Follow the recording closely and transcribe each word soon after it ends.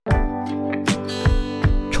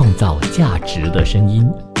造价值的声音。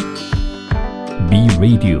B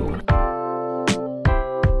Radio。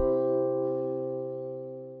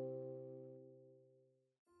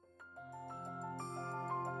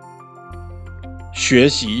学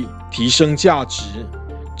习提升价值，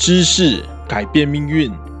知识改变命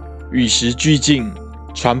运，与时俱进，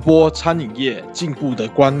传播餐饮业进步的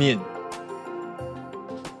观念。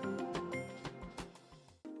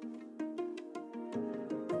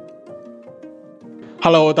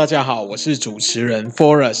Hello， 大家好，我是主持人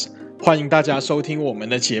Forrest， 欢迎大家收听我们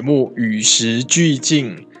的节目《与时俱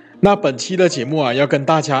进》。那本期的节目要跟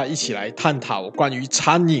大家一起来探讨关于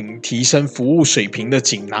餐饮提升服务水平的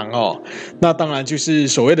锦囊哦。那当然就是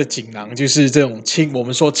所谓的锦囊，就是这种我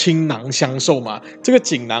们说倾囊相授嘛。这个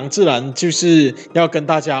锦囊自然就是要跟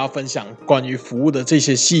大家分享关于服务的这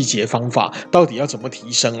些细节方法，到底要怎么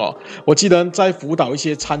提升哦。我记得在辅导一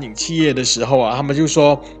些餐饮企业的时候啊，他们就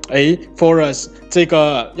说，Forrest， 这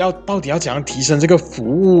个到底要怎样提升这个服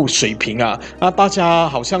务水平啊？那大家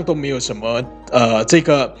好像都没有什么这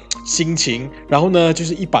个心情，然后呢就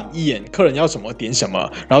是一板一眼，客人要什么点什么，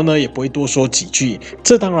然后呢也不会多说几句。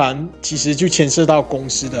这当然其实就牵涉到公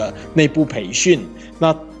司的内部培训。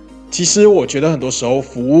那其实我觉得很多时候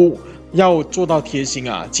服务要做到贴心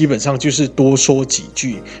啊，基本上就是多说几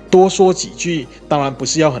句。多说几句当然不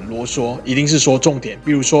是要很啰嗦，一定是说重点。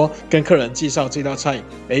比如说跟客人介绍这道菜，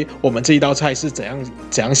我们这一道菜是怎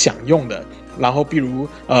样享用的，然后比如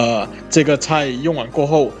这个菜用完过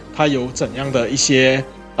后他有怎样的一些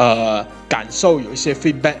感受，有一些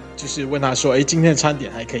feedback， 就是问他说今天的餐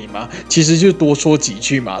点还可以吗？其实就多说几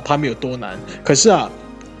句嘛，它没有多难。可是啊，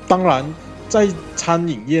当然在餐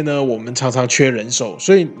饮业呢，我们常常缺人手，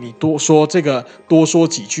所以你多说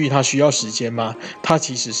几句，它需要时间吗？它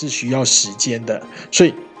其实是需要时间的。所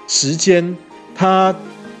以时间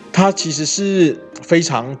它其实是非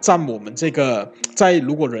常占我们这个在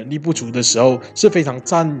如果人力不足的时候是非常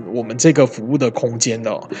占我们这个服务的空间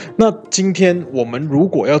的哦。那今天我们如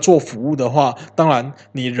果要做服务的话，当然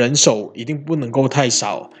你人手一定不能够太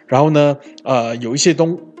少，然后呢有一些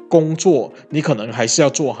工作你可能还是要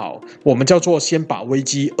做好，我们叫做先把危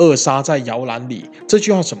机扼杀在摇篮里。这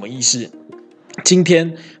句话什么意思？今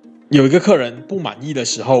天有一个客人不满意的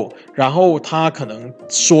时候，然后他可能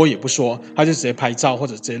说也不说，他就直接拍照或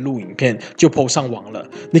者直接录影片就 po 上网了，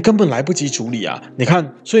你根本来不及处理啊！你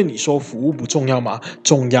看，所以你说服务不重要吗？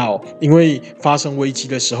重要，因为发生危机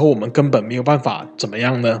的时候，我们根本没有办法怎么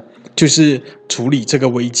样呢？就是处理这个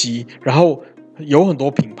危机，然后有很多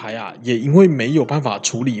品牌啊，也因为没有办法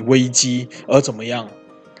处理危机而怎么样？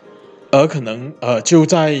而可能就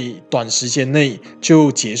在短时间内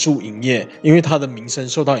就结束营业，因为他的名声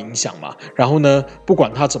受到影响嘛。然后呢，不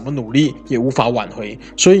管他怎么努力，也无法挽回。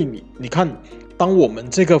所以你看，当我们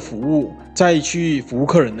这个服务再去服务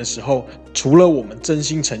客人的时候，除了我们真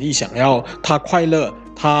心诚意想要他快乐，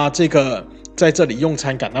他这个在这里用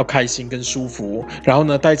餐感到开心跟舒服，然后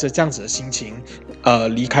呢带着这样子的心情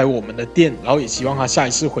离开我们的店，然后也希望他下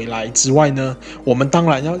一次回来之外呢，我们当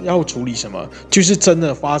然要处理什么，就是真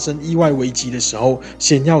的发生意外危机的时候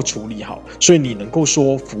先要处理好。所以你能够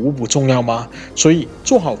说服务不重要吗？所以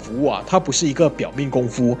做好服务啊，它不是一个表面功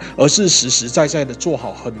夫，而是实实在在的做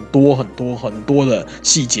好很多的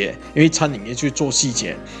细节，因为餐饮业去做细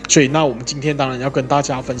节。所以那我们今天当然要跟大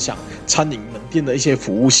家分享餐饮门店的一些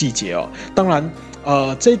服务细节哦。当然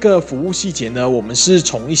这个服务细节呢，我们是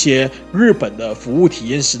从一些日本的服务体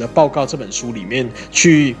验师的报告这本书里面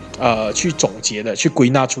去总结的，去归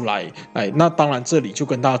纳出来。那当然这里就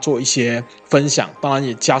跟大家做一些分享，当然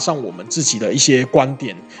也加上我们自己的一些观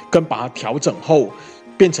点，跟把它调整后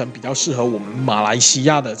变成比较适合我们马来西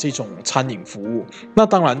亚的这种餐饮服务。那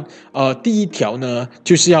当然第一条呢，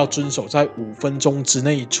就是要遵守在5分钟之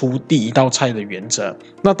内出第一道菜的原则。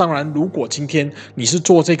那当然如果今天你是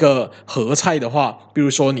做这个合菜的话，比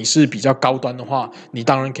如说你是比较高端的话，你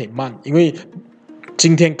当然可以慢，因为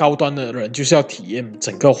今天高端的人就是要体验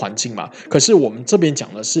整个环境嘛。可是我们这边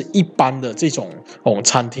讲的是一般的这种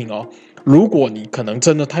餐厅哦，如果你可能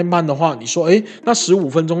真的太慢的话，你说那15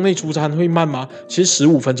分钟内出餐会慢吗？其实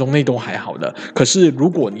15分钟内都还好的。可是如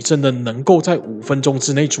果你真的能够在5分钟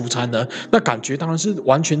之内出餐呢，那感觉当然是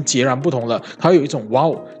完全截然不同了。它有一种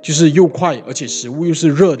就是又快，而且食物又是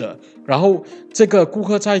热的。然后这个顾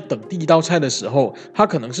客在等第一道菜的时候，他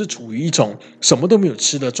可能是处于一种什么都没有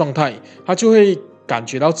吃的状态，他就会感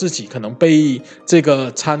觉到自己可能被这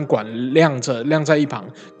个餐馆晾在一旁。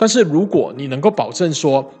但是如果你能够保证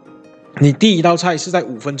说你第一道菜是在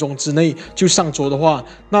5分钟之内就上桌的话，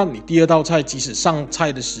那你第二道菜即使上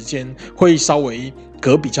菜的时间会稍微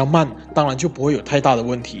隔比较慢，当然就不会有太大的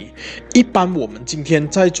问题。一般我们今天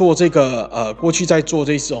在做这个过去在做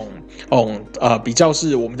这种比较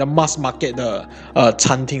是我们叫 mass market 的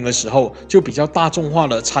餐厅的时候，就比较大众化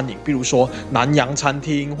的餐饮，比如说南洋餐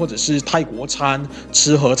厅或者是泰国餐、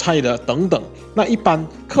吃合菜的等等。那一般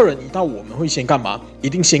客人一到，我们会先干嘛？一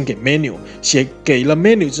定先给 menu， 给了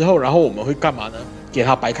menu 之后，然后我们会干嘛呢？给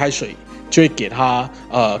他白开水。就会给他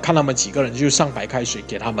看他们几个人就上白开水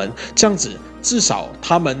给他们，这样子至少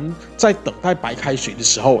他们在等待白开水的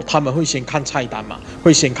时候，他们会先看菜单嘛，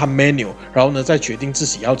会先看 menu， 然后呢再决定自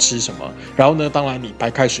己要吃什么，然后呢当然你白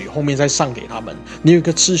开水后面再上给他们，你有一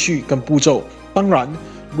个次序跟步骤。当然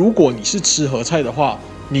如果你是吃合菜的话，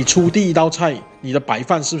你出第一道菜，你的白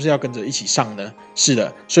饭是不是要跟着一起上呢？是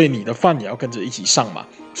的，所以你的饭也要跟着一起上嘛。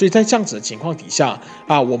所以在这样子的情况底下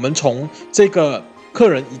我们从这个客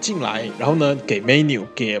人一进来，然后呢给 menu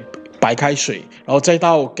给白开水，然后再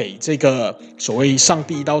到给这个所谓上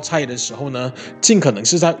第一道菜的时候呢，尽可能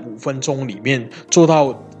是在5分钟里面做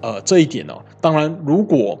到这一点哦。当然如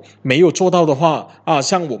果没有做到的话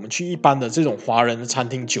像我们去一般的这种华人的餐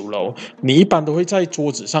厅酒楼，你一般都会在桌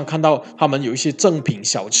子上看到他们有一些赠品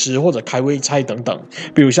小吃或者开胃菜等等，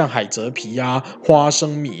比如像海蜇皮花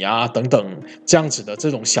生米等等这样子的这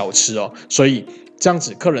种小吃哦。所以这样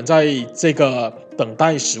子客人在这个等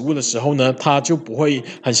待食物的时候呢，他就不会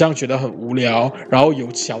很像觉得很无聊，然后有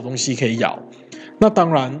小东西可以咬。那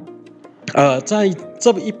当然在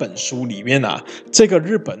这一本书里面这个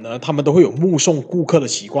日本呢，他们都会有目送顾客的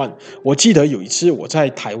习惯。我记得有一次我在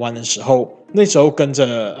台湾的时候，那时候跟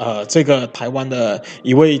着这个台湾的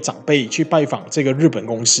一位长辈去拜访这个日本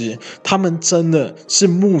公司，他们真的是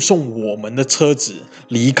目送我们的车子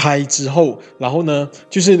离开之后，然后呢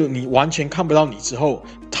就是你完全看不到你之后，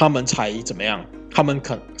他们才怎么样？他们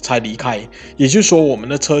才离开。也就是说我们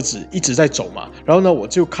的车子一直在走嘛，然后呢我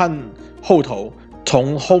就看后头，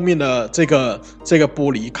从后面的这个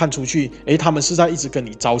玻璃看出去，他们是在一直跟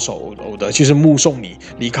你招手的，就是目送你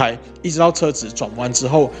离开，一直到车子转弯之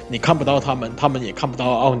后，你看不到他们，他们也看不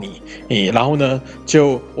到你，然后呢，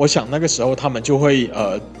就我想那个时候他们就会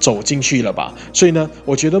走进去了吧。所以呢，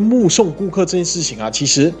我觉得目送顾客这件事情其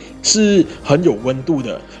实是很有温度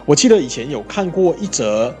的。我记得以前有看过一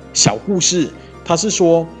则小故事，他是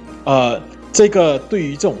说这个对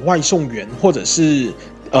于这种外送员或者是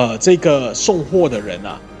这个送货的人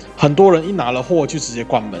很多人一拿了货就直接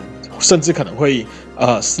关门，甚至可能会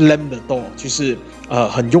slam the door， 就是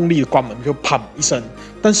很用力的关门，就砰一声。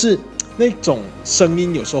但是那种声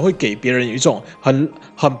音有时候会给别人有一种很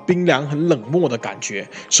冰凉、很冷漠的感觉。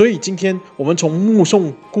所以今天我们从目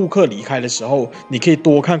送顾客离开的时候，你可以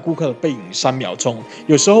多看顾客的背影3秒钟。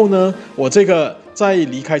有时候呢，我这个在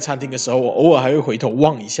离开餐厅的时候，我偶尔还会回头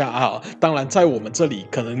望一下当然在我们这里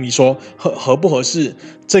可能你说合不合适，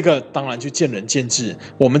这个当然就见仁见智。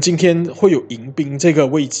我们今天会有迎宾这个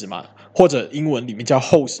位置嘛，或者英文里面叫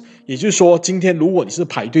host， 也就是说今天如果你是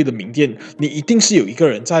排队的名店，你一定是有一个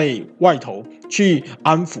人在外头去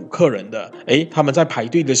安抚客人的。他们在排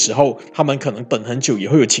队的时候，他们可能等很久，也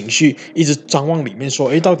会有情绪，一直张望里面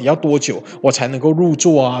说到底要多久我才能够入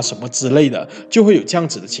座什么之类的，就会有这样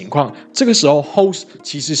子的情况。这个时候 host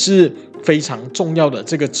其实是非常重要的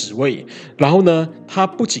这个职位，然后呢他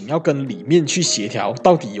不仅要跟里面去协调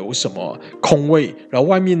到底有什么空位，然后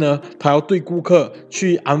外面呢他要对顾客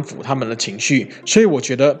去安抚他们的情绪。所以我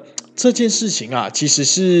觉得这件事情其实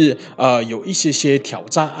是有一些挑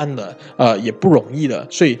战的，也不容易的。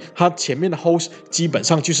所以他前面的 host 基本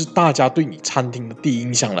上就是大家对你餐厅的第一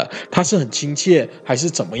印象了，他是很亲切还是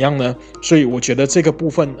怎么样呢？所以我觉得这个部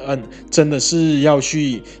分真的是要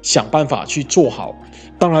去想办法去做好。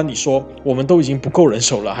当然你说我们都已经不够人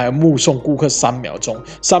手了，还要目送顾客3秒钟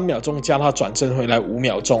，3秒钟加他转身回来5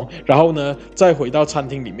秒钟，然后呢再回到餐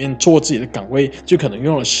厅里面做自己的岗位，就可能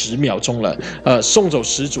用了10秒钟了。送走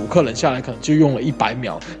10组客人下来，可能就用了100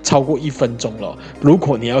秒，超过1分钟了。如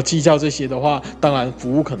果你要计较这些的话，当然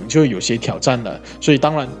服务可能就有些挑战了。所以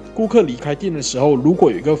当然顾客离开店的时候，如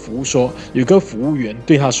果有一个服务员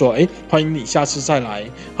对他说欢迎你下次再来，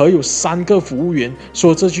和有3个服务员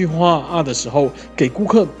说这句话的时候，给顾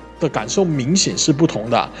客的感受明显是不同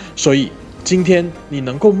的。所以今天你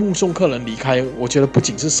能够目送客人离开，我觉得不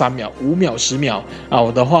仅是3秒、5秒、10秒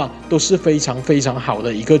的话，都是非常非常好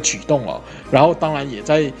的一个举动然后当然也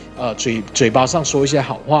在嘴巴上说一些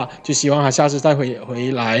好话，就希望他下次再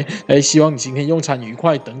回来，希望你今天用餐愉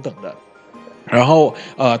快等等的。然后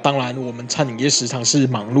当然我们餐饮业时常是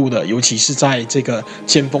忙碌的，尤其是在这个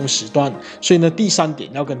尖峰时段。所以呢，第3点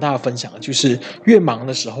要跟大家分享的就是越忙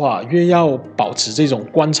的时候啊，越要保持这种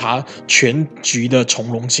观察全局的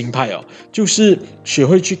从容心态哦，就是学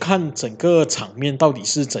会去看整个场面到底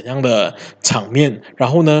是怎样的场面，然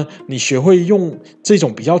后呢，你学会用这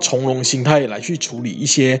种比较从容心态来去处理一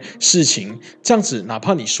些事情，这样子哪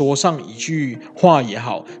怕你说上一句话也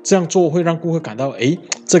好，这样做会让顾客感到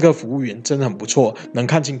这个服务员真的很不错，能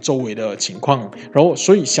看清周围的情况。然后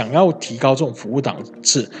所以想要提高这种服务档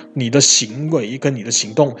次，你的行为跟你的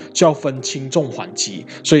行动就要分轻重缓急。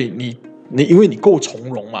所以你因为你够从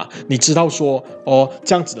容嘛，你知道说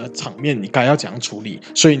这样子的场面你该要怎样处理，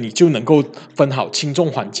所以你就能够分好轻重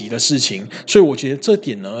缓急的事情。所以我觉得这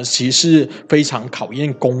点呢，其实是非常考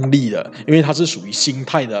验功力的，因为它是属于心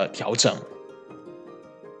态的调整。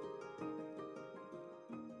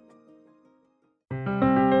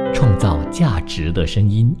创造价值的声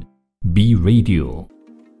音 ，B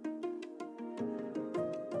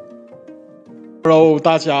Radio。Hello，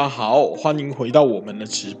 大家好，欢迎回到我们的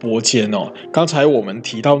直播间哦。刚才我们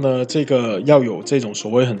提到呢，这个要有这种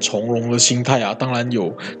所谓很从容的心态啊，当然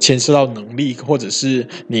有牵涉到能力，或者是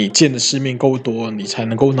你见的世面够多，你才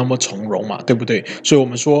能够那么从容嘛，对不对？所以我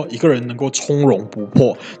们说一个人能够从容不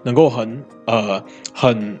迫，能够很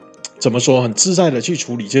怎么说，很自在的去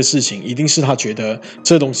处理这事情，一定是他觉得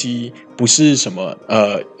这东西不是什么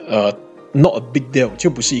not a big deal， 就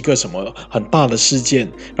不是一个什么很大的事件，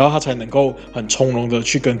然后他才能够很从容的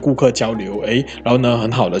去跟顾客交流，然后呢很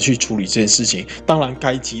好的去处理这件事情。当然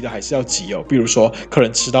该急的还是要急哦，比如说客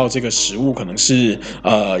人吃到这个食物可能是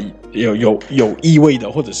有异味的，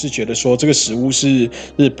或者是觉得说这个食物是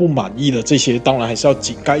不满意的，这些当然还是要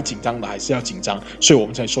该紧张的还是要紧张，所以我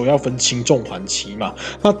们才说要分轻重缓急嘛。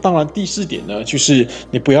那当然第4点呢，就是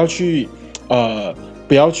你不要去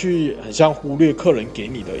很像忽略客人给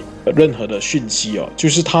你的任何的讯息哦，就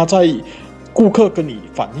是他在顾客跟你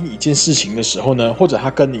反映一件事情的时候呢，或者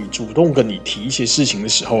他主动跟你提一些事情的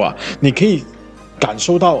时候啊，你可以感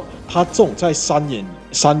受到他这种在三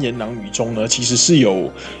言两语中呢，其实是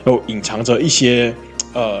有隐藏着一些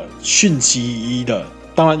讯息的。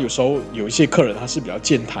当然有时候有一些客人他是比较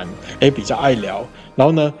健谈，比较爱聊，然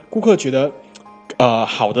后呢顾客觉得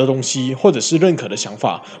好的东西或者是认可的想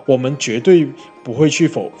法，我们绝对不会去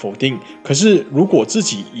否定。可是如果自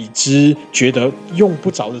己已知觉得用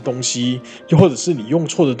不着的东西，又或者是你用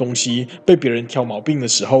错的东西被别人挑毛病的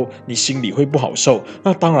时候，你心里会不好受。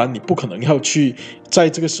那当然你不可能要去在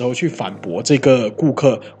这个时候去反驳这个顾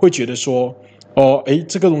客，会觉得说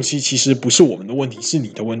这个东西其实不是我们的问题，是你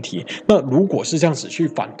的问题。那如果是这样子去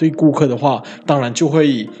反对顾客的话，当然就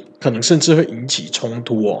会可能甚至会引起冲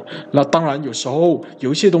突哦。那当然有时候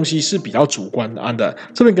有一些东西是比较主观的。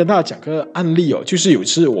这边跟大家讲个案例哦，就是有一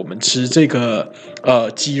次我们吃这个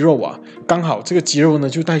鸡肉啊，刚好这个鸡肉呢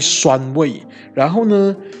就带酸味，然后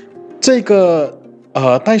呢这个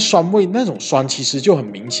带酸味，那种酸其实就很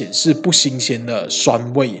明显是不新鲜的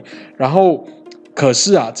酸味。然后可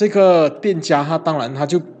是啊，这个店家他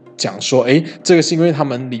就讲说，这个是因为他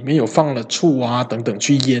们里面有放了醋啊等等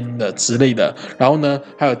去腌的之类的，然后呢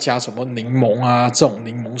还有加什么柠檬啊这种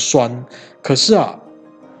柠檬酸。可是啊，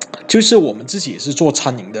就是我们自己也是做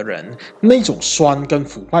餐饮的人，那种酸跟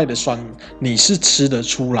腐败的酸你是吃得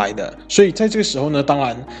出来的。所以在这个时候呢，当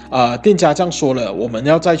然店家这样说了，我们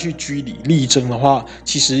要再去据理力争的话，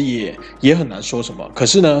其实也很难说什么。可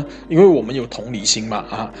是呢，因为我们有同理心嘛，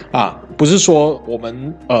不是说我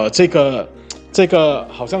们这个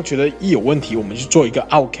好像觉得一有问题我们去做一个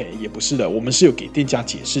OK， 也不是的，我们是有给店家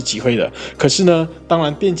解释机会的。可是呢，当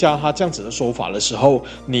然店家他这样子的说法的时候，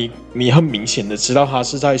你很明显的知道他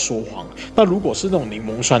是在说谎。那如果是那种柠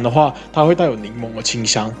檬酸的话，它会带有柠檬的清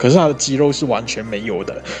香，可是它的鸡肉是完全没有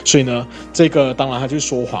的。所以呢，这个当然他就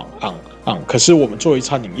说谎可是我们作为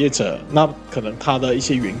餐饮业者，那可能他的一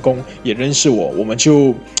些员工也认识我们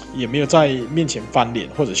就也没有在面前翻脸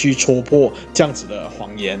或者去戳破这样子的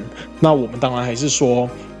谎言。那我们当然还是说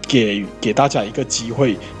给大家一个机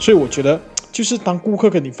会。所以我觉得就是当顾客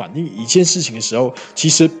跟你反映一件事情的时候，其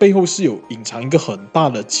实背后是有隐藏一个很大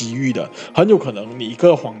的机遇的。很有可能你一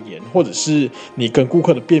个谎言，或者是你跟顾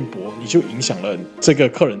客的辩驳，你就影响了这个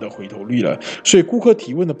客人的回头率了。所以顾客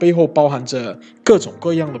提问的背后包含着各种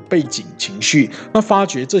各样的背景情绪，那发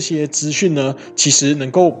掘这些资讯呢，其实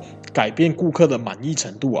能够改变顾客的满意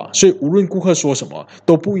程度啊。所以无论顾客说什么，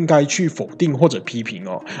都不应该去否定或者批评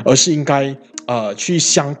哦，而是应该去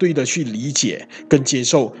相对的去理解跟接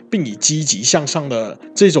受，并以积极向上的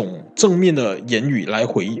这种正面的言语来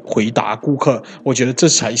回答顾客，我觉得这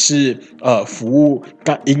才是服务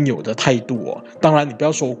该应有的态度哦。当然，你不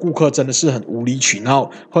要说顾客真的是很无理取闹，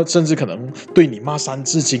或甚至可能对你骂三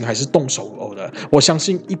字经还是动手殴的，我相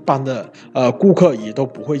信一般的顾客也都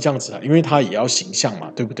不会这样子啊，因为他也要形象嘛，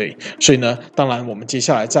对不对？所以呢，当然我们接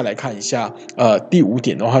下来再来看一下第5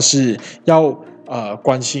点的话是要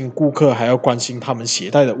关心顾客，还要关心他们携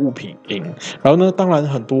带的物品。然后呢，当然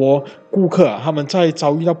很多顾客啊，他们在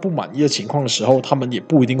遭遇到不满意的情况的时候，他们也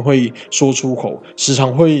不一定会说出口，时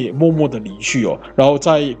常会默默的离去哦。然后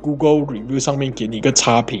在 Google Review 上面给你一个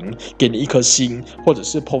差评，给你1颗星，或者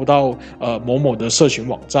是 po 到某某的社群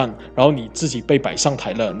网站，然后你自己被摆上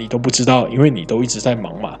台了，你都不知道，因为你都一直在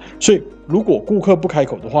忙嘛。所以如果顾客不开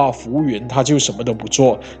口的话，服务员他就什么都不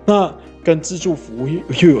做，那跟自助服务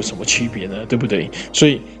又有什么区别呢？对不对？所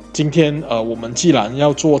以今天我们既然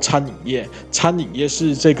要做餐饮业，餐饮业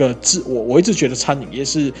是这个我一直觉得餐饮业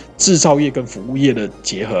是制造业跟服务业的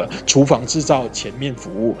结合，厨房制造，前面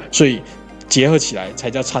服务，所以结合起来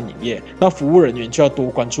才叫餐饮业。那服务人员就要多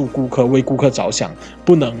关注顾客，为顾客着想，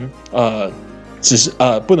不能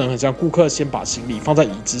不能很像顾客先把行李放在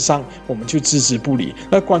椅子上，我们就置之不理。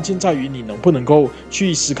那关键在于你能不能够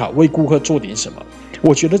去思考为顾客做点什么。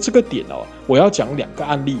我觉得这个点我要讲2个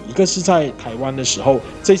案例，一个是在台湾的时候，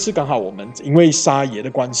这次刚好我们因为沙爷的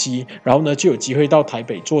关系，然后呢就有机会到台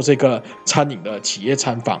北做这个餐饮的企业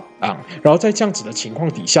参访啊，然后在这样子的情况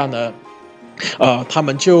底下呢，他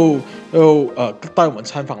们就带我们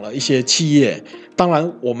参访了一些企业。当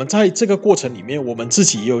然我们在这个过程里面，我们自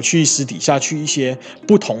己也有去私底下去一些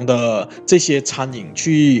不同的这些餐饮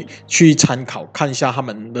去参考，看一下他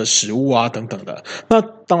们的食物啊等等的。那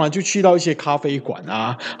当然就去到一些咖啡馆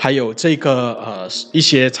啊，还有这个一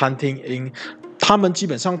些餐厅他们基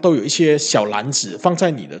本上都有一些小篮子放在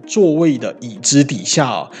你的座位的椅子底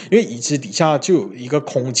下因为椅子底下就有一个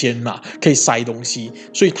空间嘛，可以塞东西，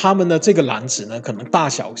所以他们的这个篮子呢，可能大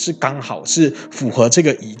小是刚好是符合这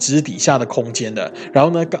个椅子底下的空间的。然后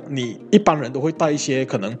呢，你一般人都会带一些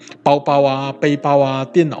可能包包啊、背包啊、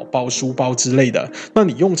电脑包、书包之类的。那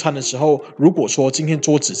你用餐的时候，如果说今天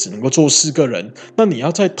桌子只能够坐4个人，那你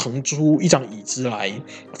要再腾出一张椅子来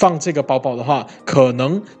放这个包包的话，可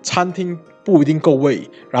能餐厅不一定够位，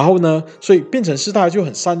然后呢，所以变成是大家就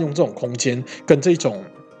很善用这种空间跟这种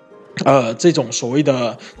所谓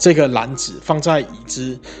的这个篮子放在椅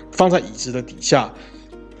子的底下。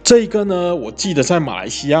这个呢，我记得在马来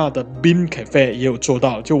西亚的 Beam Cafe 也有做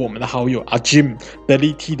到，就我们的好友阿 Jim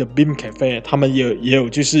Delity 的 Beam Cafe， 他们也有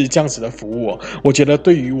就是这样子的服务我觉得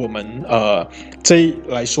对于我们这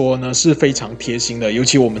来说呢是非常贴心的，尤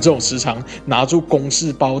其我们这种时常拿住公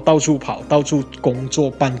事包到处跑、到处工作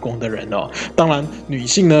办公的人当然女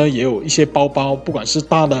性呢也有一些包包，不管是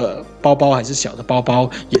大的包包还是小的包包，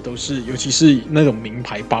也都是，尤其是那种名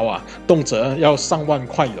牌包动辄要上万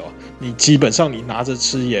块的你基本上你拿着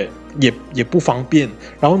吃也不方便。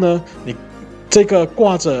然后呢，你这个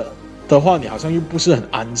挂着的话，你好像又不是很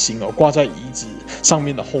安心挂在椅子上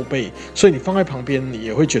面的后背，所以你放在旁边你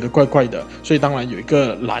也会觉得怪怪的。所以当然有一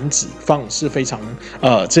个篮子放是非常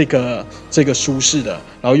这个舒适的，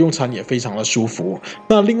然后用餐也非常的舒服。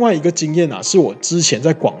那另外一个经验是我之前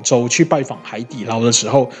在广州去拜访海底捞的时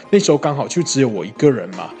候，那时候刚好就只有我一个人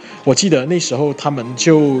嘛。我记得那时候他们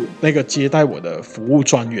就那个接待我的服务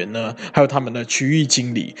专员呢，还有他们的区域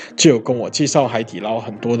经理就有跟我介绍海底捞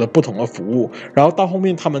很多的不同的服务。然后到后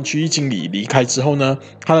面他们区域经理离开之后呢，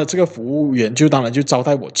他的这个服务员就当然就招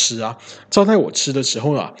待我吃招待我吃的时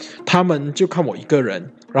候他们就看我一个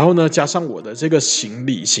人，然后呢加上我的这个行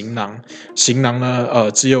囊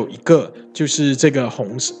呢只有一个，就是这个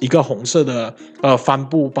一个红色的帆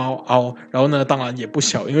布包然后呢当然也不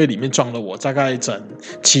小，因为里面装了我大概整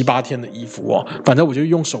7-8天的衣服反正我就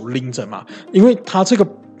用手拎着嘛，因为它这个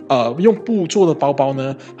用布做的包包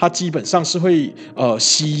呢，它基本上是会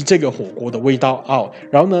吸这个火锅的味道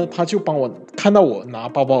然后呢他就帮我看到我拿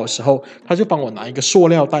包包的时候，他就帮我拿一个塑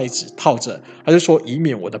料袋子套着，他就说以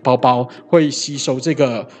免我的包包会吸收这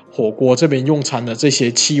个火锅这边用餐的这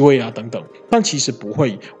些气味等等。但其实不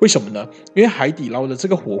会，为什么呢？因为海底捞的这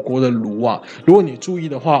个火锅的炉如果你注意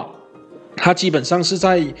的话，它基本上是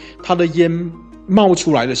在它的烟冒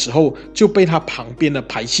出来的时候就被它旁边的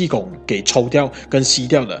排气孔给抽掉跟吸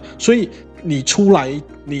掉的，所以你出来，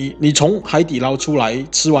你从海底捞出来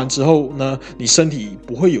吃完之后呢，你身体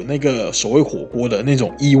不会有那个所谓火锅的那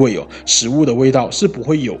种异味食物的味道是不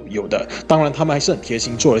会有的。当然他们还是很贴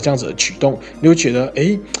心做了这样子的举动，你会觉得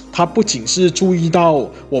他不仅是注意到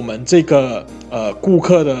我们这个顾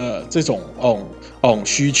客的这种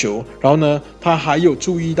需求，然后呢他还有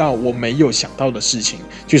注意到我没有想到的事情，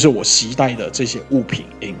就是我携带的这些物品，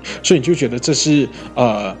所以你就觉得这是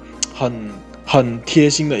很贴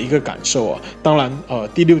心的一个感受啊。当然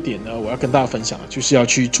第6点呢，我要跟大家分享的就是要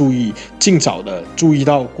去尽早的注意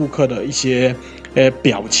到顾客的一些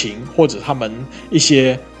表情或者他们一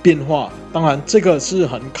些变化。当然这个是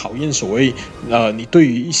很考验所谓你对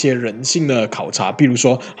于一些人性的考察，比如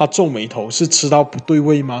说他皱眉头是吃到不对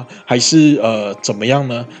味吗，还是怎么样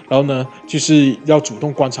呢？然后呢就是要主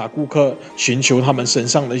动观察顾客，寻求他们身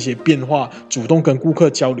上的一些变化，主动跟顾客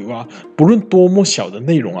交流啊，不论多么小的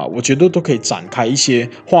内容啊，我觉得都可以展开一些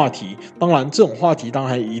话题。当然这种话题当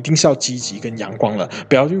然一定是要积极跟阳光的，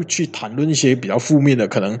不要就去谈论一些比较负面的，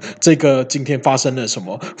可能这个今天发生了什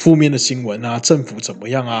么负面的新闻啊，政府怎么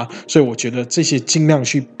样啊，所以我觉得这些尽量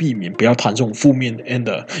去避免，不要谈这种负面的 end，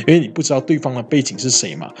 因为你不知道对方的背景是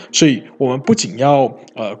谁嘛。所以我们不仅要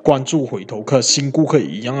关注回头客，新顾客也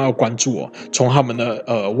一样要关注从他们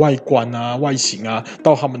的外观啊、外形啊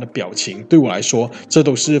到他们的表情，对我来说这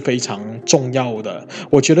都是非常重要的。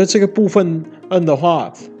我觉得这个部分的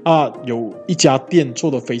话有一家店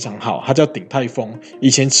做得非常好，它叫鼎泰丰。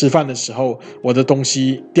以前吃饭的时候，我的东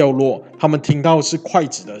西掉落，他们听到是筷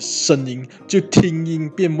子的声音，就听音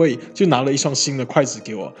辨位，就拿了一双新的筷子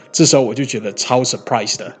给我。这时候我就觉得超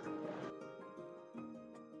surprise 的。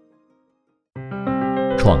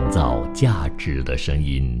创造价值的声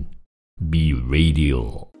音 ，Be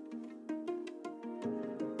Radio。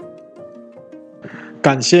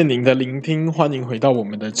感谢您的聆听，欢迎回到我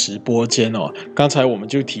们的直播间刚才我们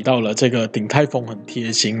就提到了这个鼎泰丰很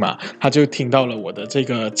贴心嘛，他就听到了我的这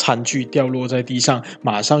个餐具掉落在地上，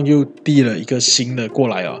马上又递了一个新的过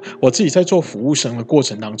来我自己在做服务生的过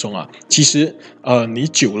程当中其实你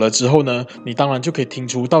久了之后呢，你当然就可以听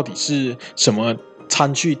出到底是什么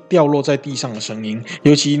餐具掉落在地上的声音，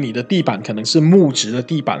尤其你的地板可能是木质的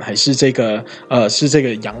地板，还是这个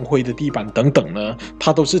洋灰的地板等等呢，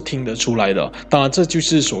它都是听得出来的。当然这就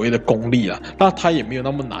是所谓的功力了，那它也没有那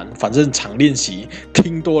么难，反正常练习，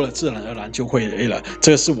听多了自然而然就会了。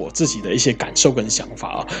这个是我自己的一些感受跟想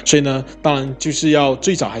法所以呢，当然就是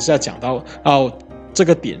最早还是要讲到这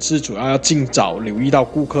个点是主要要尽早留意到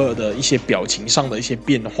顾客的一些表情上的一些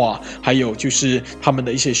变化，还有就是他们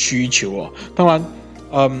的一些需求当然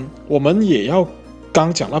我们也要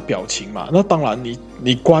刚讲到表情嘛，那当然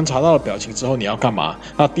你观察到了表情之后你要干嘛？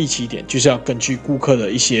那第7点就是要根据顾客的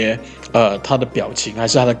一些他的表情还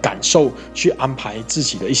是他的感受去安排自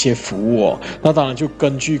己的一些服务那当然就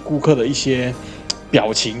根据顾客的一些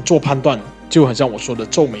表情做判断，就很像我说的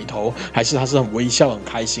皱眉头，还是他是很微笑很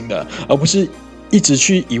开心的，而不是一直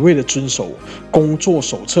去一味的遵守工作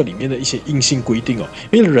手册里面的一些硬性规定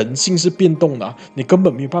因为人性是变动的你根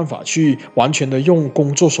本没有办法去完全的用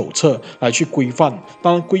工作手册来去规范。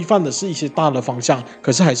当然规范的是一些大的方向，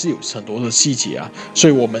可是还是有很多的细节所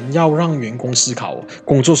以我们要让员工思考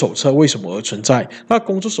工作手册为什么而存在。那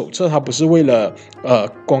工作手册它不是为了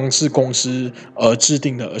光是公司而制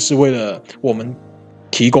定的，而是为了我们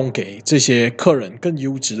提供给这些客人更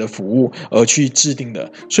优质的服务而去制定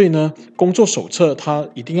的。所以呢，工作手册它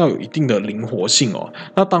一定要有一定的灵活性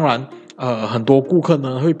那当然很多顾客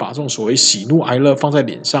呢会把这种所谓喜怒哀乐放在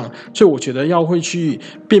脸上，所以我觉得要会去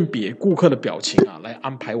辨别顾客的表情来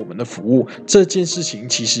安排我们的服务，这件事情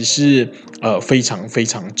其实是非常非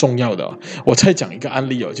常重要的我再讲一个案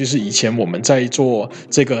例就是以前我们在做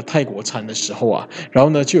这个泰国餐的时候然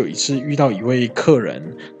后呢就有一次遇到一位客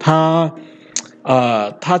人，他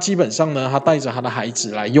基本上呢，他带着他的孩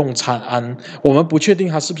子来用餐我们不确定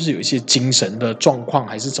他是不是有一些精神的状况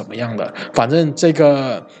还是怎么样的，反正这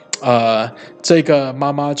个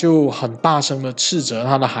妈妈就很大声的斥责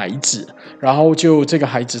他的孩子，然后就这个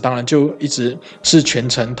孩子当然就一直是全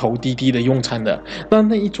程头低低的用餐的。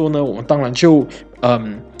那一桌呢，我们当然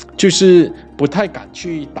就是不太敢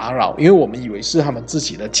去打扰，因为我们以为是他们自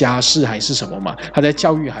己的家事还是什么嘛，他在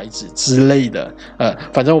教育孩子之类的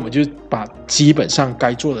反正我们就把基本上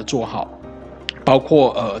该做的做好，包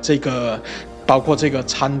括这个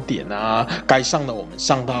餐点该上的我们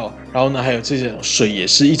上到，然后呢还有这种水也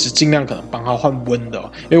是一直尽量可能帮他换温的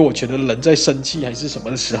因为我觉得人在生气还是什么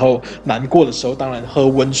的时候，难过的时候，当然喝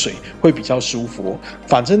温水会比较舒服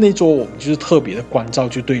反正那桌我们就是特别的关照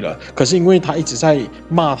就对了。可是因为他一直在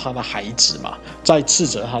骂他的孩子嘛，在斥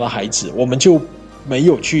责他的孩子，我们就没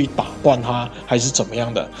有去打断他还是怎么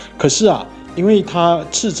样的。可是因为他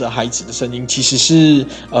斥责孩子的声音其实是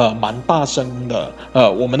蛮大声的，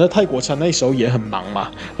我们的泰国餐那时候也很忙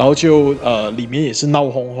嘛，然后就里面也是闹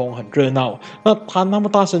哄哄很热闹。那他那么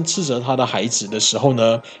大声斥责他的孩子的时候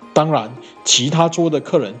呢，当然其他桌的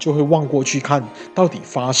客人就会望过去看到底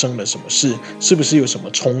发生了什么事，是不是有什么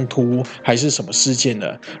冲突还是什么事件呢？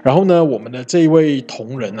然后呢，我们的这一位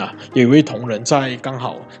同仁啊，有一位同仁刚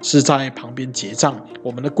好是在旁边结账，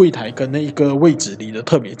我们的柜台跟那一个位置离得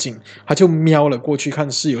特别近，他就瞄了过去看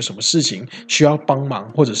是有什么事情需要帮忙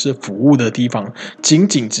或者是服务的地方，仅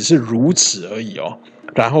仅只是如此而已哦。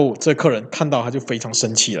然后这客人看到他就非常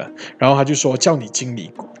生气了，然后他就说叫你经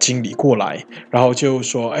理过来，然后就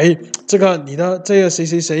说这个你的这个谁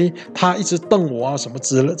谁谁他一直瞪我啊什么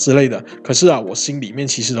之类的。可是啊，我心里面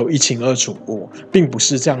其实都一清二楚，并不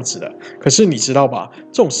是这样子的。可是你知道吧，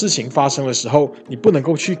这种事情发生的时候，你不能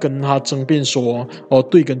够去跟他争辩说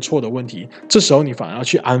对跟错的问题，这时候你反而要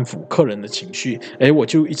去安抚客人的情绪。我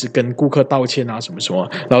就一直跟顾客道歉啊什么什么，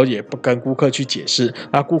然后也不跟顾客去解释，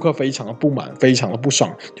那顾客非常的不满，非常的不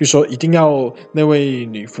爽，就说一定要那位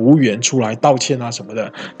女服务员出来道歉啊什么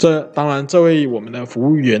的。当然这位我们的服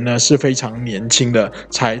务员呢是非常年轻的，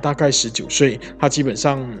才大概19岁，他基本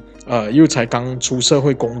上又才刚出社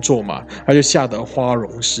会工作嘛，他就吓得花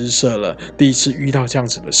容失色了，第一次遇到这样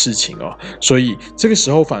子的事情哦。所以这个时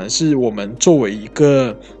候反而是我们作为一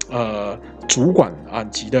个主管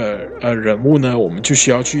级的人物呢，我们就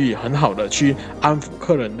需要去很好的去安抚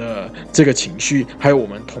客人的这个情绪，还有我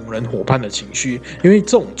们同仁伙伴的情绪。因为这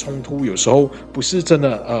种冲突有时候不是真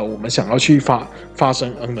的我们想要去发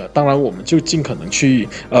生的。当然我们就尽可能去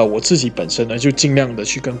我自己本身呢就尽量的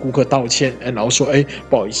去跟顾客道歉，然后说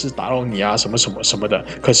不好意思打扰你啊什么什么什么的。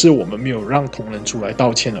可是我们没有让同仁出来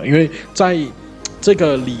道歉了，因为在这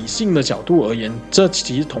个理性的角度而言，这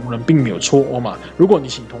其实同仁并没有错嘛。如果你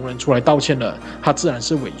请同仁出来道歉了，他自然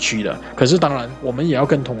是委屈的。可是当然，我们也要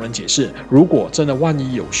跟同仁解释，如果真的万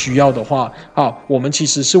一有需要的话，我们其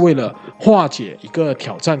实是为了化解一个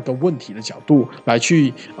挑战跟问题的角度来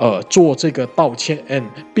去做这个道歉，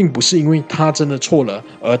并不是因为他真的错了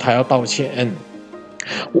而他要道歉。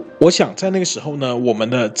我想在那个时候呢，我们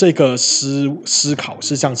的这个思考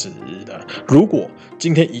是这样子的：如果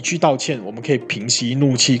今天一句道歉，我们可以平息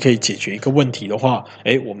怒气，可以解决一个问题的话，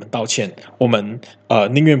我们道歉，我们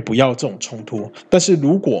宁愿不要这种冲突。但是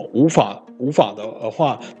如果无法的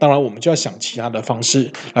话，当然我们就要想其他的方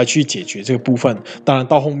式来去解决这个部分。当然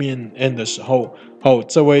到后面的时候，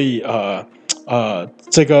这位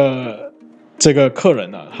这个客人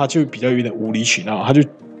呢，他就比较有点无理取闹，他就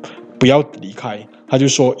不要离开，他就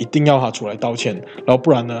说一定要他出来道歉，然后不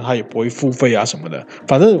然呢他也不会付费啊什么的。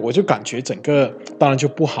反正我就感觉整个当然就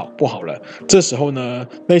不好了。这时候呢，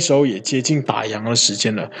那时候也接近打烊的时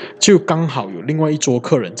间了，就刚好有另外一桌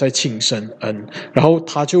客人在庆生然后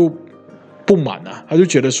他就不满啊，他就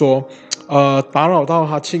觉得说打扰到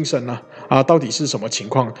他庆生到底是什么情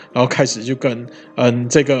况，然后开始就跟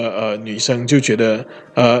这个女生就觉得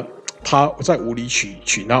他在无理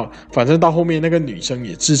取闹。反正到后面那个女生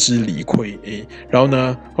也自知理亏然后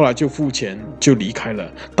呢后来就付钱就离开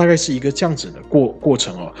了，大概是一个这样子的过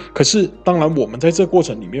程哦。可是当然我们在这过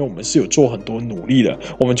程里面，我们是有做很多努力的，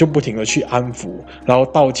我们就不停的去安抚，然后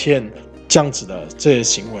道歉这样子的这些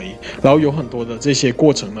行为，然后有很多的这些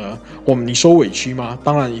过程呢，你说委屈吗？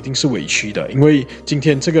当然一定是委屈的，因为今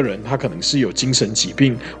天这个人他可能是有精神疾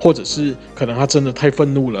病，或者是可能他真的太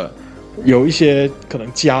愤怒了，有一些可能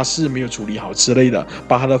家事没有处理好之类的，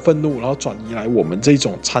把他的愤怒然后转移来我们这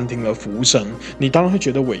种餐厅的服务生，你当然会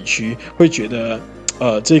觉得委屈，会觉得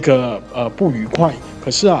这个不愉快。可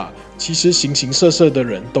是其实形形色色的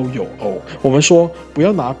人都有我们说不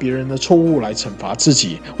要拿别人的错误来惩罚自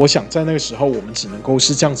己。我想在那个时候，我们只能够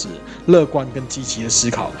是这样子乐观跟积极的思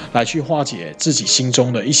考，来去化解自己心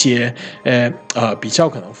中的一些比较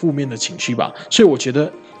可能负面的情绪吧。所以我觉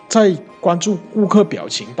得在关注顾客表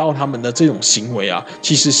情到他们的这种行为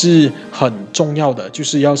其实是很重要的，就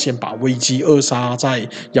是要先把危机扼杀在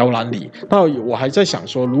摇篮里。那我还在想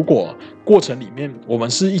说，如果过程里面我们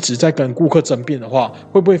是一直在跟顾客争辩的话，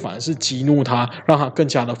会不会反而是激怒他，让他更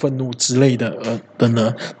加的愤怒之类的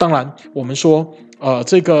呢？当然我们说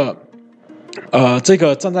这个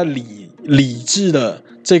站在理智的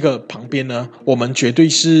这个旁边呢，我们绝对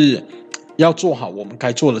是要做好我们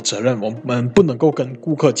该做的责任，我们不能够跟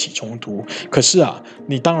顾客起冲突。可是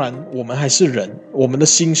你当然我们还是人，我们的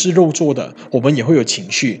心是肉做的，我们也会有情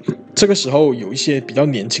绪。这个时候有一些比较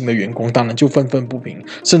年轻的员工当然就愤愤不平，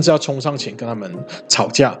甚至要冲上前跟他们吵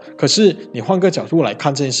架。可是你换个角度来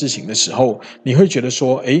看这件事情的时候，你会觉得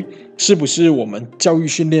说，是不是我们教育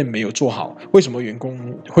训练没有做好？为什么员工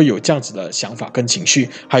会有这样子的想法跟情绪，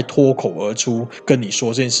还脱口而出跟你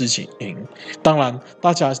说这件事情？当然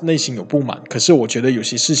大家内心有不满，可是我觉得有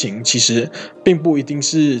些事情其实并不一定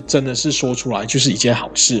是真的是说出来就是一件好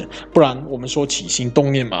事，不然我们说起心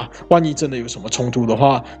动念嘛，万一真的有什么冲突的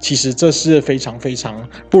话，其实这是非常非常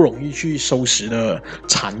不容易去收拾的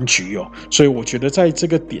残局哦。所以我觉得在这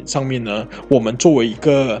个点上面呢，我们作为一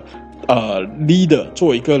个leader， 作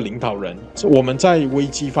为一个领导人，我们在危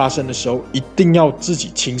机发生的时候一定要自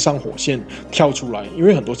己亲上火线跳出来，因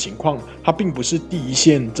为很多情况它并不是第一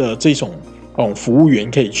线的这种服务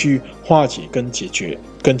员可以去化解跟解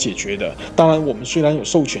决的。当然我们虽然有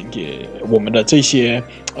授权给我们的这些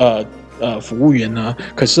服务员呢，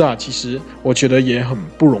可是其实我觉得也很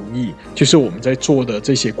不容易，就是我们在做的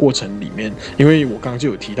这些过程里面，因为我刚刚就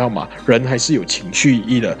有提到嘛，人还是有情绪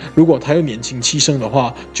意的，如果他又年轻气盛的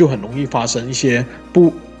话，就很容易发生一些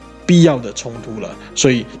不必要的冲突了。所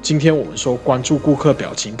以今天我们说关注顾客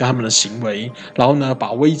表情跟他们的行为，然后呢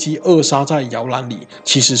把危机扼杀在摇篮里，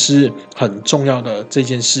其实是很重要的这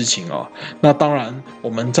件事情哦。那当然我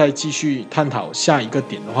们再继续探讨下一个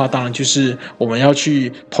点的话，当然就是我们要去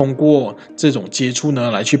通过这种接触呢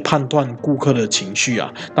来去判断顾客的情绪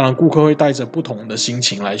啊。当然顾客会带着不同的心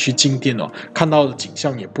情来去进店哦，看到的景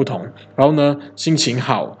象也不同，然后呢心情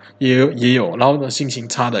好也有，然后呢心情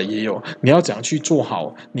差的也有，你要怎样去做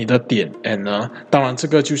好你的点呢？当然这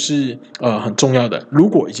个就是很重要的。如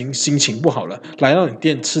果已经心情不好了，来到你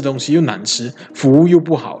店吃东西又难吃，服务又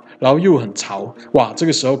不好，然后又很潮，哇，这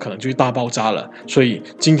个时候可能就大爆炸了。所以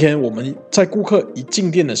今天我们在顾客一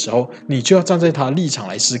进店的时候，你就要站在他立场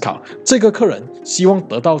来思考，这个客人希望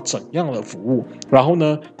得到怎样的服务，然后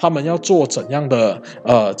呢他们要做怎样的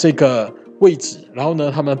这个位置，然后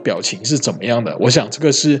呢他们的表情是怎么样的。我想这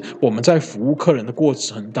个是我们在服务客人的过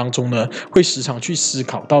程当中呢，会时常去思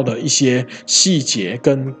考到的一些细节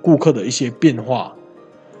跟顾客的一些变化。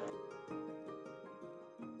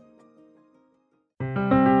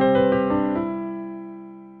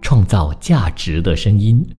创造价值的声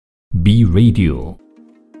音 B Radio。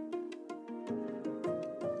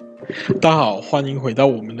大家好，欢迎回到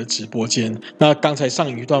我们的直播间。那刚才上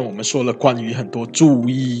一段我们说了关于很多注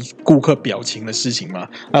意顾客表情的事情嘛，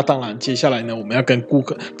那当然接下来呢我们要跟顾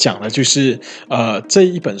客讲的就是这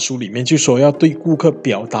一本书里面就说要对顾客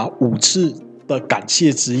表达5次的感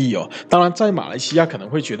谢之意哦。当然在马来西亚可能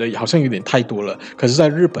会觉得好像有点太多了，可是在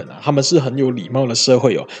日本他们是很有礼貌的社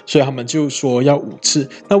会哦，所以他们就说要5次。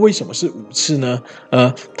那为什么是5次呢？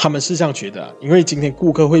他们是这样觉得，因为今天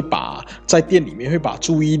顾客会在店里面会把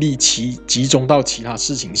注意力集中到其他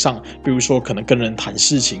事情上，比如说可能跟人谈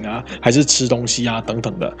事情还是吃东西等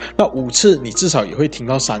等的。那5次你至少也会听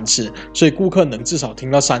到3次，所以顾客能至少听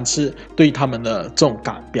到3次对他们的这种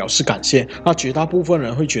表示感谢。那绝大部分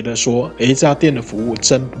人会觉得说，这家店的服务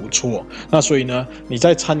真不错。那所以呢你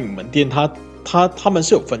在餐饮门店他们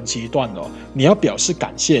是有分阶段的你要表示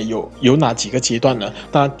感谢有哪几个阶段呢？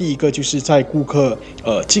当然第一个就是在顾客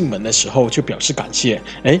进门的时候就表示感谢，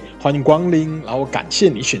欢迎光临，然后感谢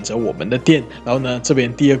你选择我们的店。然后呢这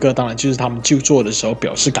边第二个当然就是他们就座的时候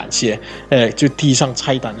表示感谢，就递上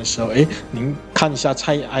菜单的时候，您看一下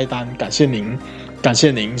菜单，感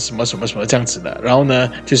谢您什么什么什么这样子的。然后呢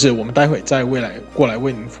就是我们待会再过来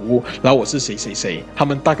为您服务，然后我是谁谁谁，他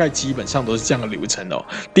们大概基本上都是这样的流程哦。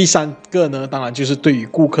第三个呢当然就是对于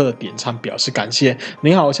顾客的点餐表示感谢，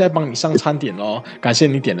您好，我现在帮你上餐点咯，感谢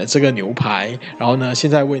你点了这个牛排，然后呢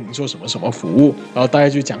现在为您做什么什么服务，然后大概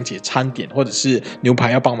就讲解餐点或者是牛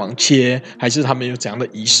排要帮忙切，还是他们有怎样的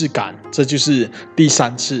仪式感，这就是第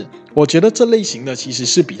3次。我觉得这类型的其实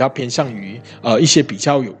是比较偏向于一些比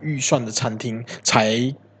较有预算的餐厅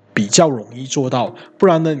才比较容易做到，不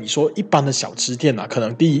然呢你说一般的小吃店可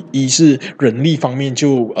能第一是人力方面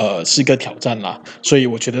就是个挑战啦，所以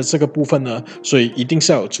我觉得这个部分呢，所以一定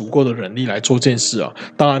是要有足够的人力来做这件事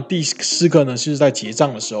当然第4个呢就是在结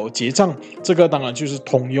账的时候，结账这个当然就是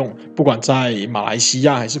通用，不管在马来西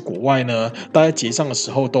亚还是国外呢，大家结账的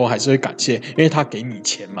时候都还是会感谢，因为他给你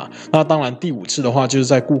钱嘛。那当然第5次的话就是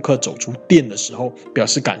在顾客走出店的时候表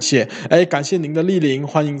示感谢，感谢您的莅临，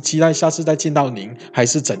欢迎期待下次再见到您，还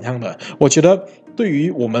是怎样的。我觉得对于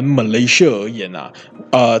我们马来西亚而言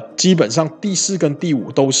基本上第4跟第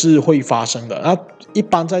5都是会发生的。那一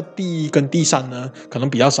般在第1跟第3呢可能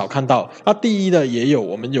比较少看到，那第1的也有，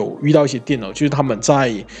我们有遇到一些店就是他们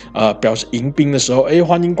在表示迎宾的时候，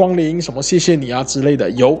欢迎光临什么谢谢你之类的，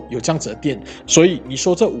有这样子的店。所以你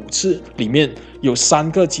说这5次里面有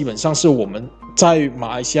3个基本上是我们在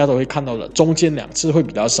马来西亚都会看到的，中间2次会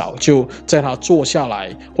比较少，就在他坐下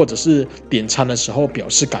来或者是点餐的时候表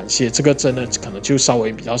示感谢，这个真的可能就稍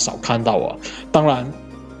微比较少看到啊。当然，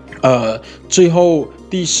最后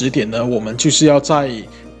第10点呢，我们就是要在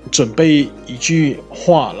准备一句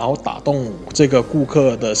话，然后打动这个顾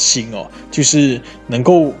客的心哦，就是能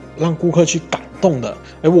够让顾客去感动的。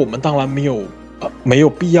而我们当然没有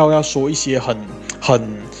必要说一些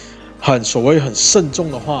很所谓很慎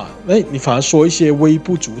重的话，你反而说一些微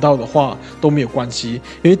不足道的话都没有关系，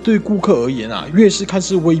因为对顾客而言啊，越是看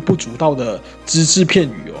似微不足道的只字片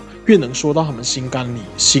语哦，越能说到他们心坎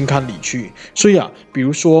里去。所以啊，比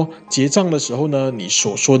如说结账的时候呢，你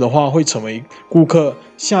所说的话会成为顾客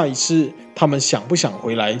下一次他们想不想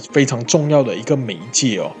回来非常重要的一个媒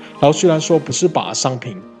介哦。然后虽然说不是把商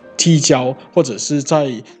品提交或者是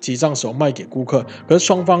在结账时候卖给顾客，可是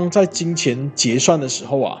双方在金钱结算的时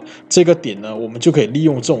候啊，这个点呢，我们就可以利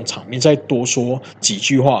用这种场面再多说几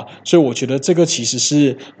句话。所以我觉得这个其实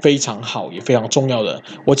是非常好也非常重要的。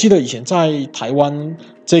我记得以前在台湾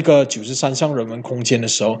这个93项人文空间的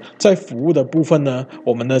时候，在服务的部分呢，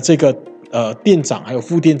我们的这个店长还有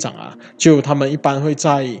副店长啊，就他们一般会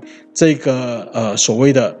在这个所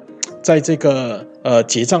谓的在这个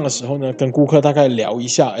结账的时候呢，跟顾客大概聊一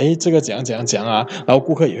下，这个怎样啊，然后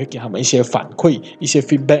顾客也会给他们一些反馈，一些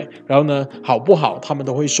feedback， 然后呢好不好，他们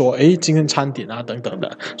都会说，今天餐点啊等等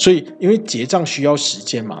的。所以因为结账需要时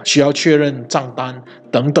间嘛，需要确认账单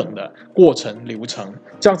等等的过程流程，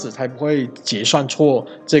这样子才不会结算错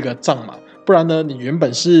这个账嘛。不然呢，你原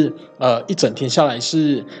本是一整天下来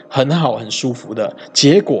是很好很舒服的，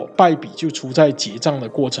结果败笔就出在结账的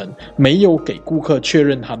过程，没有给顾客确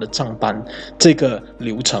认他的账单这个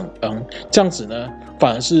流程，这样子呢，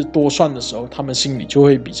反而是多算的时候，他们心里就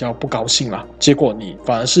会比较不高兴啦。结果你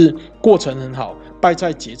反而是过程很好，败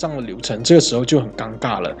在结账的流程，这个时候就很尴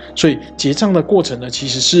尬了。所以结账的过程呢，其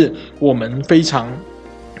实是我们非常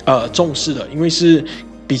重视的，因为是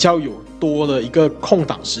比较有多的一个空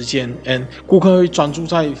档时间，顾客会专注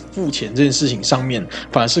在付钱这件事情上面，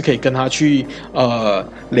反而是可以跟他去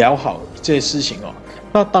聊好这些事情哦。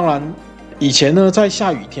那当然，以前呢，在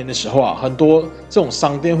下雨天的时候啊，很多这种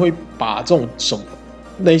商店会把这种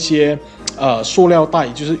那些塑料袋，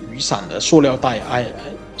就是雨伞的塑料袋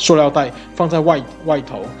放在外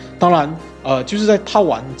头。当然，就是在套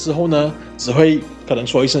完之后呢，只会可能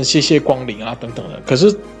说一声谢谢光临啊等等的，可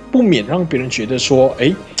是不免让别人觉得说，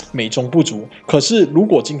美中不足。可是如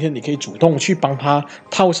果今天你可以主动去帮他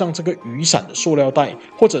套上这个雨伞的塑料袋，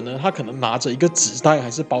或者呢他可能拿着一个纸袋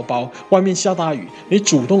还是包包，外面下大雨，你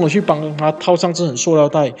主动的去帮他套上这种塑料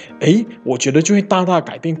袋，我觉得就会大大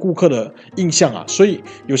改变顾客的印象啊。所以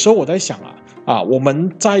有时候我在想我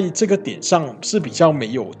们在这个点上是比较没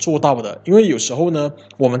有做到的，因为有时候呢，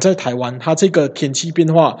我们在台湾，它这个天气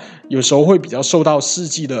变化有时候会比较受到四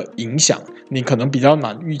季的影响，你可能比较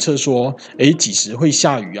难预测说，几时会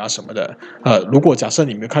下雨啊什么的。如果假设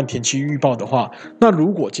你没有看天气预报的话，那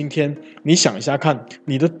如果今天你想一下看，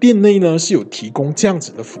你的店内呢是有提供这样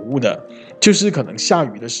子的服务的，就是可能下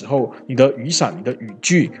雨的时候，你的雨伞、你的雨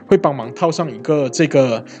具会帮忙套上一个这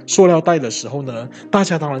个塑料袋的时候呢，大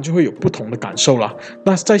家当然就会有不同的感受啦。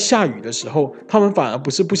那在下雨的时候，他们反而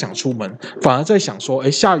不是不想出门，反而在想说，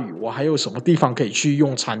下雨我还有什么地方可以去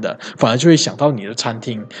用餐的，反而就会想到你的餐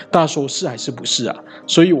厅。大家说是还是不是啊？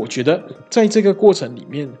所以我觉得在这个过程里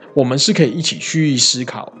面，我们是可以一起去思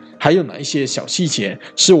考，还有哪一些小细节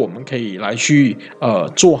是我们可以来去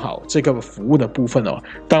做好这个服务的部分哦。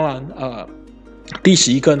当然第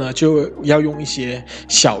11个呢，就要用一些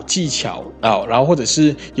小技巧然后或者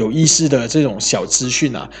是有意思的这种小资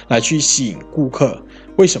讯来去吸引顾客。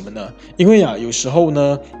为什么呢？因为有时候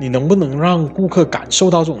呢，你能不能让顾客感受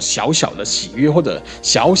到这种小小的喜悦或者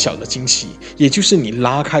小小的惊喜，也就是你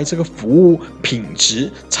拉开这个服务品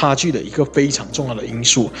质差距的一个非常重要的因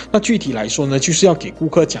素。那具体来说呢，就是要给顾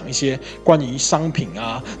客讲一些关于商品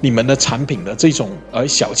你们的产品的这种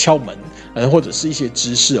小窍门，或者是一些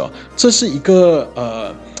知识哦。这是一个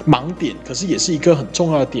盲点，可是也是一个很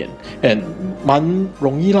重要的点，蛮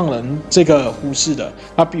容易让人这个忽视的。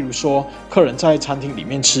那比如说，客人在餐厅里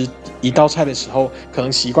面吃一道菜的时候，可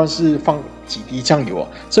能习惯是放几滴酱油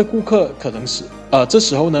这顾客可能是这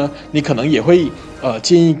时候呢，你可能也会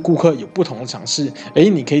建议顾客有不同的尝试，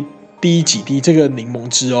你可以滴几滴这个柠檬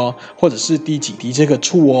汁或者是滴几滴这个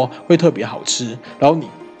醋会特别好吃，然后你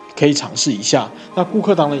可以尝试一下。那顾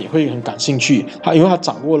客当然也会很感兴趣，因为他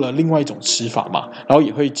掌握了另外一种吃法嘛，然后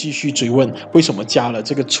也会继续追问为什么加了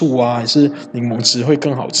这个醋还是柠檬汁会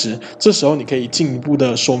更好吃。这时候你可以进一步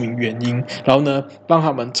的说明原因，然后呢让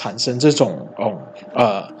他们产生这种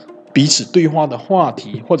彼此对话的话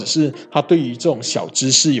题，或者是他对于这种小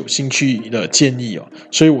知识有兴趣的建议哦。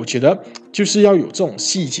所以我觉得就是要有这种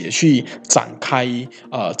细节去展开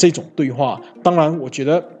这种对话。当然我觉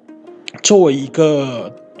得作为一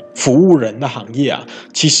个服务人的行业啊，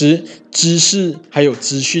其实知识还有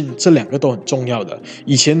资讯这两个都很重要的。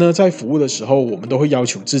以前呢，在服务的时候，我们都会要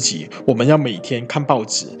求自己，我们要每天看报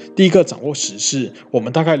纸。第一个掌握时事，我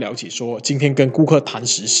们大概了解说，今天跟顾客谈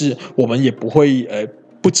时事，我们也不会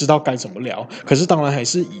不知道该怎么聊，可是当然还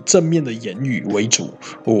是以正面的言语为主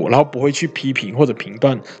然后不会去批评或者评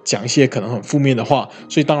断，讲一些可能很负面的话。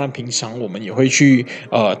所以当然平常我们也会去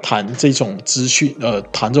谈这种资讯，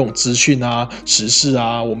谈这种资讯啊、时事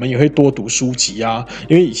啊，我们也会多读书籍啊。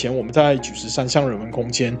因为以前我们在93巷人文空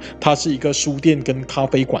间，它是一个书店跟咖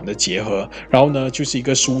啡馆的结合，然后呢就是一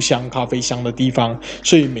个书香、咖啡香的地方。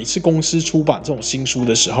所以每次公司出版这种新书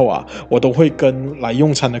的时候啊，我都会跟来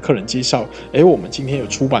用餐的客人介绍，我们今天有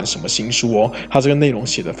出版什么新书哦，它这个内容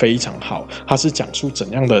写得非常好，它是讲述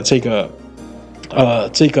怎样的这个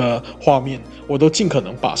画面，我都尽可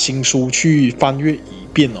能把新书去翻阅一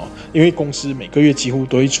遍哦。因为公司每个月几乎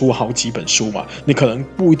都会出好几本书嘛，你可能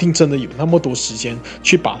不一定真的有那么多时间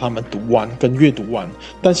去把它们读完跟阅读完，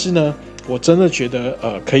但是呢我真的觉得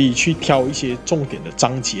可以去挑一些重点的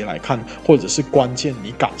章节来看，或者是关键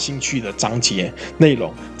你感兴趣的章节内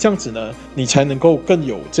容，这样子呢你才能够更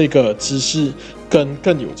有这个知识跟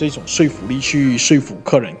更有这种说服力去说服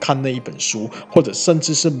客人看那一本书，或者甚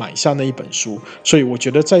至是买下那一本书。所以我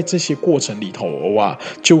觉得在这些过程里头啊，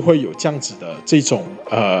就会有这样子的这种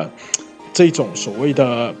所谓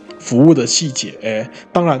的服务的细节。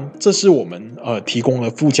当然这是我们提供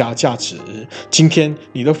的附加价值。今天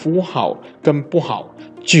你的服务好跟不好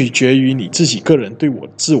取决于你自己个人对我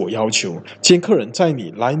自我要求。今天客人在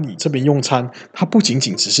来你这边用餐，他不仅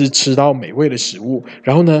仅只是吃到美味的食物，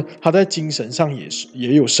然后呢他在精神上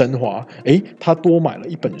也有升华。他多买了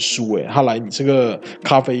一本书，他来你这个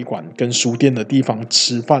咖啡馆跟书店的地方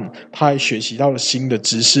吃饭，他还学习到了新的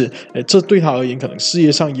知识。这对他而言可能事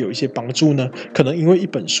业上也有一些帮助呢。可能因为一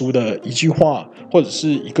本书的一句话或者是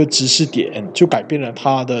一个知识点，就改变了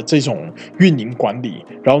他的这种运营管理，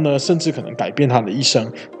然后呢甚至可能改变他的一生。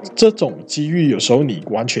这种机遇有时候你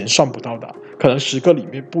完全算不到的，可能10个里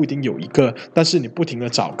面不一定有一个，但是你不停的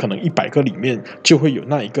找，可能100个里面就会有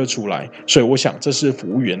那一个出来。所以我想这是服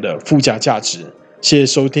务员的附加价值。谢谢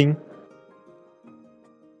收听。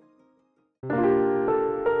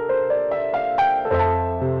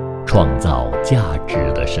创造价值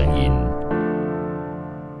的声音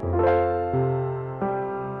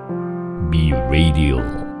 ，Be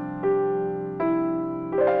Radio。